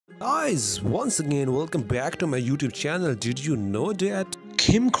Guys, once again, welcome back to my YouTube channel. Did you know that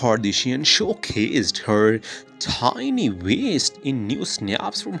Kim Kardashian showcased her tiny waist in new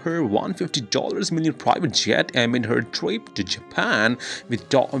snaps from her $150 million private jet amid her trip to Japan with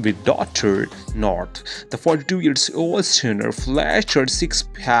daughter North. The 42-year-old singer flashed her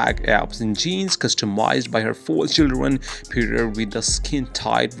six-pack abs in jeans customized by her four children, paired with a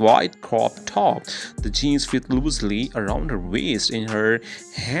skin-tight white crop top. The jeans fit loosely around her waist in her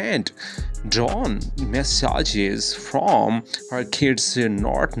hand-drawn messages from her kids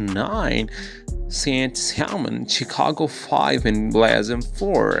North 9, Saint Salmon, Chicago 5, and Blazon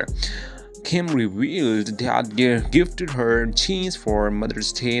 4. Kim revealed that they gifted her jeans for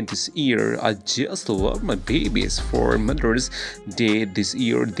Mother's Day this year. I just love my babies. For Mother's Day this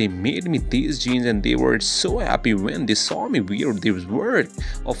year, they made me these jeans and they were so happy when they saw me wear this work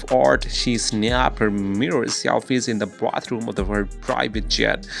of art. She snapped her mirror selfies in the bathroom of her private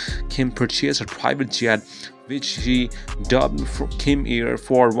jet. Kim purchased her private jet, which she dubbed Kim Air,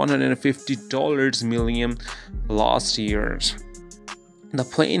 for $150 million last year. The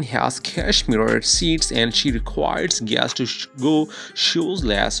plane has cashmere seats and she requires guests to go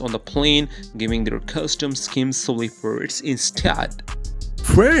shoeless on the plane, giving their custom skin slippers instead.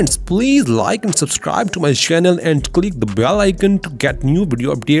 friends, please like and subscribe to my channel and click the bell icon to get new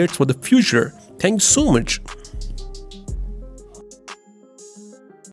video updates for the future. Thanks so much.